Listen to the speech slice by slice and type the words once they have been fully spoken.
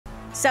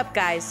Sup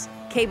guys,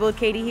 KBUILD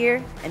Katie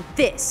here, and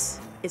this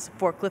is the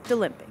Forklift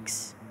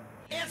Olympics.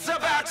 It's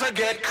about to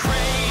get crazy.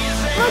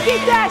 Look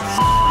at that!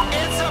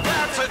 It's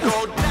about to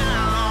go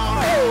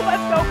down. Ooh,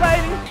 let's go,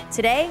 baby!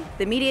 Today,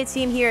 the media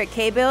team here at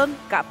KBUILD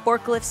got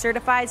forklift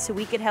certified so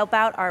we could help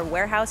out our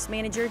warehouse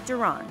manager,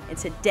 Duran. And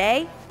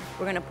today,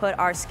 we're gonna put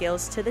our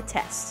skills to the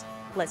test.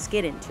 Let's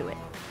get into it.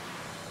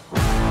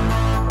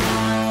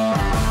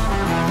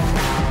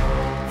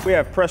 We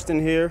have Preston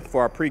here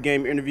for our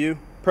pregame interview.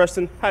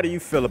 Preston, how do you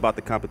feel about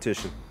the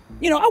competition?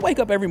 You know, I wake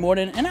up every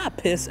morning and I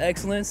piss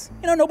excellence.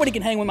 You know, nobody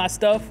can hang with my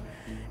stuff.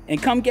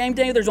 And come game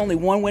day, there's only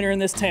one winner in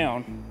this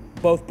town.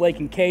 Both Blake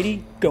and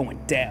Katie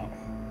going down.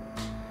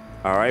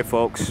 All right,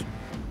 folks.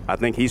 I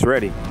think he's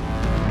ready.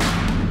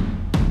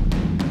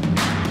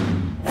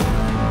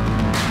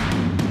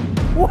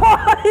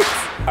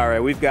 What? All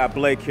right, we've got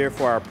Blake here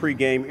for our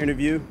pregame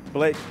interview.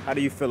 Blake, how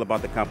do you feel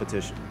about the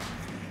competition?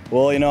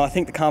 Well, you know, I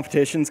think the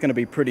competition's going to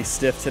be pretty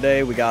stiff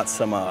today. We got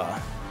some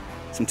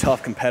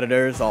tough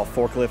competitors, all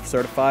forklift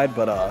certified,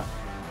 but I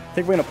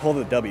think we're going to pull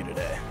the W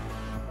today.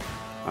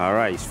 All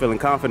right, he's feeling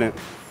confident.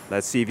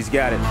 Let's see if he's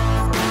got it.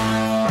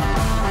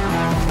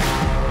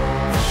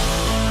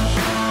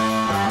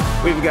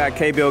 We've got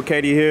KBUILD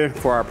Katie here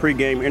for our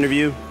pregame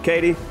interview.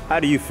 Katie,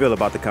 how do you feel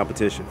about the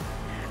competition?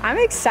 I'm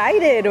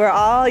excited. We're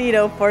all,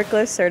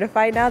 forklift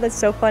certified now. That's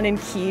so fun and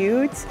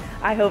cute.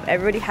 I hope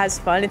everybody has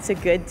fun. It's a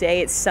good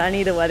day. It's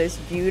sunny, the weather's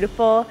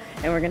beautiful,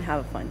 and we're gonna have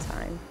a fun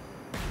time.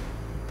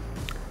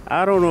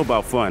 I don't know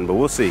about fun, but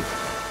we'll see.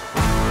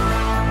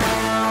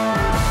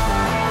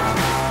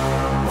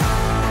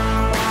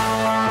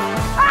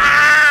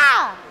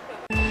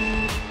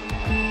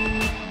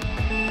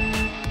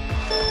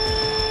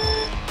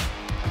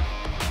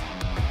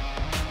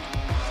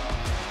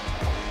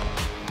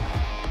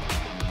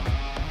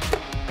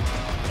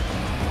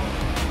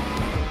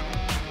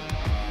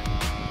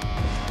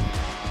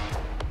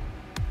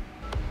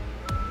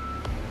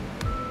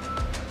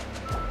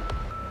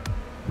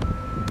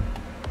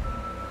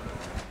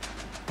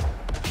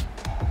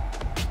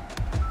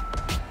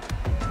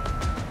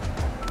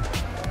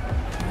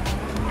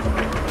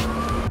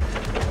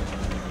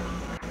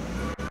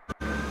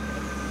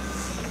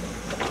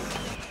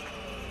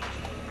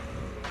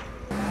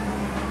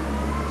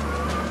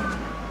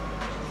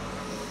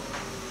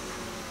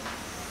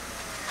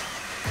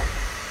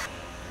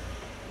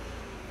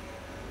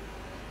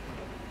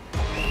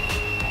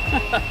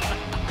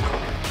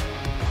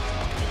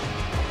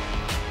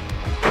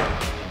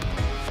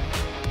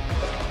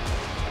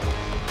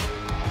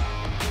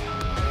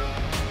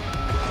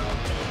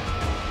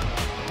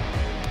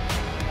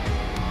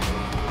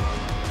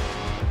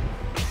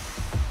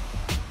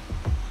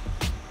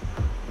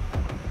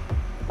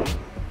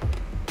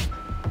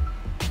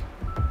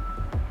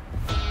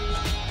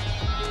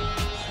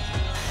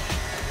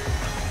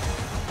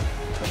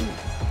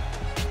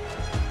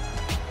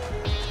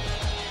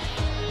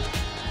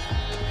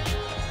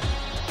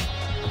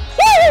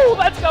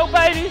 Let's go,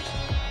 baby!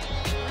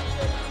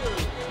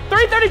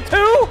 332?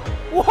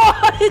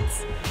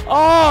 What?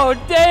 Oh,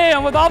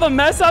 damn, with all the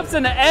mess ups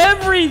and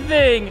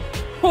everything!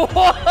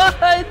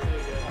 What?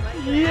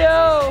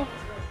 Yo!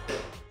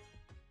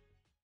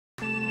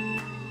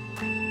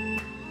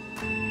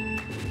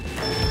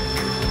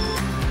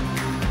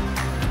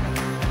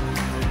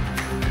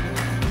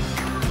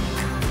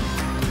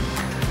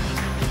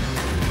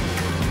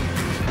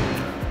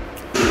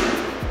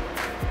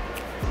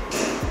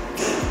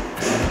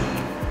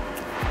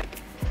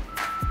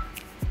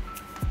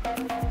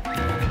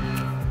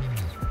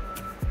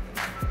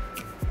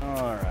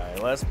 All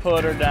right, let's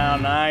put her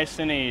down nice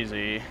and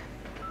easy.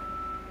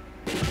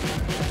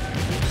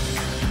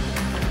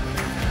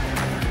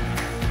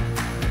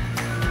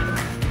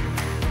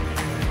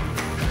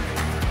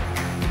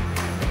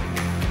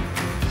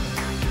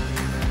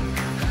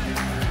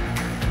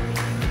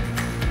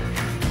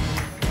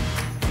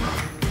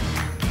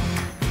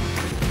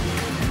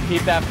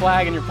 Keep that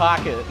flag in your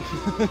pocket.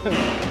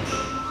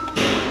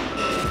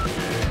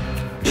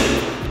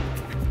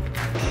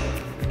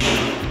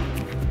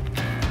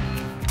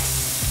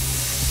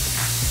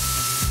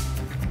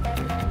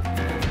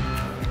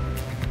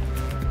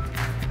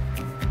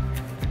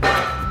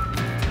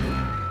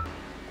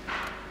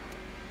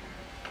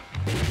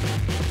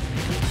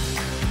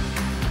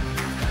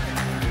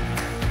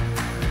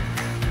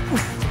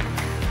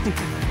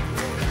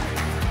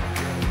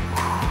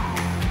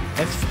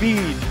 That's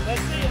speed.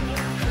 Let's see it.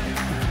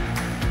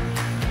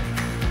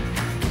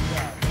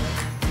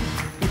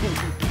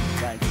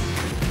 Nice.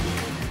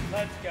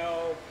 Let's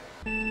go.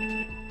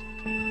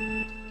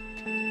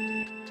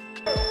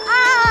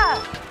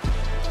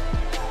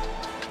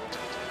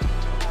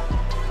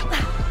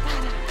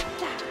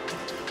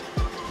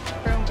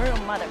 Vroom,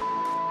 vroom, mother.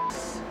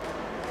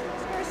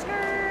 Skirt,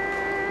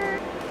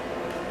 skirt.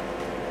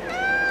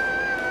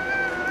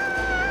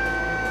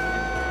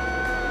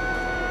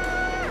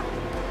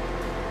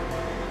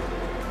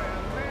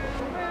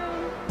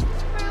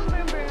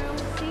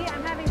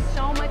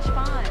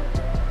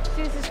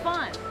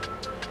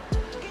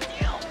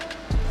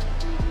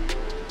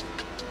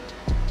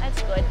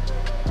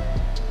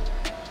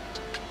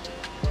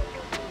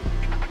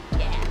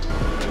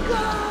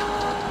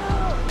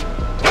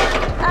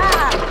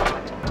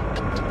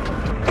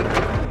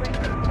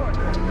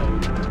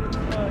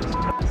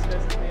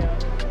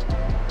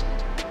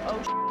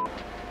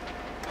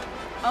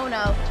 Oh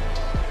no.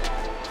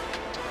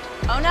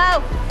 Oh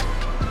no.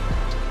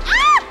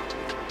 Ah!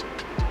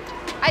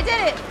 I did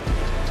it.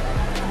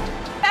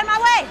 Out of my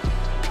way.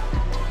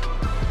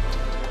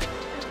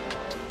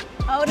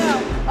 Oh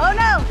no. Oh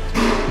no.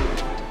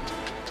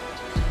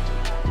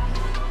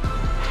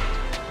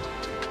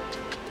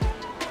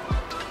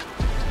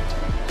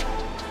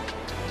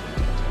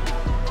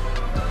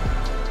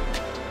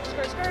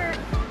 Skirt, skirt.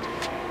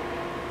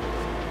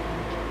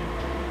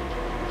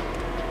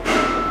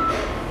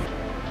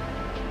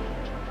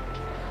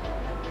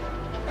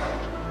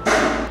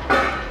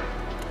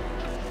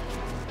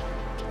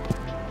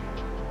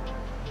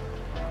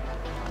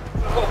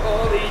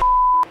 Holy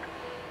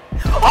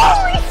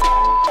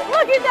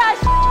look at that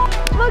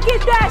look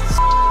at that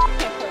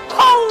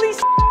holy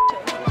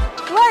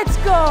let's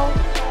go.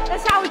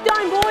 That's how it's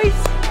done, boys.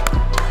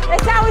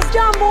 That's how it's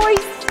done,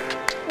 boys.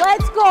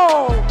 Let's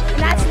go.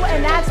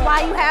 And that's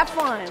why you have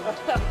fun.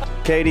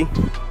 Katie,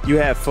 you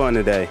had fun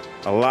today.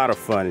 A lot of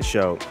fun it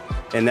showed.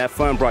 And that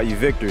fun brought you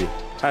victory.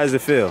 How does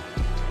it feel?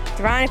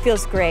 Duran, it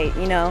feels great.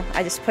 You know,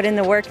 I just put in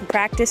the work and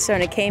practice, so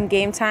when it came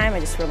game time, I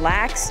just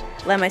relaxed,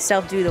 let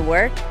myself do the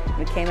work, and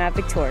we came out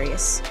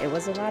victorious. It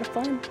was a lot of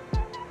fun.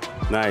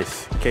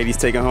 Nice. Katie's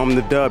taking home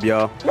the dub,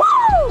 y'all.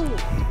 Woo!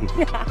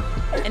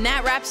 And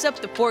that wraps up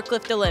the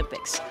Forklift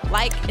Olympics.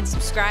 Like and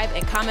subscribe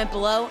and comment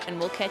below, and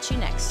we'll catch you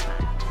next time.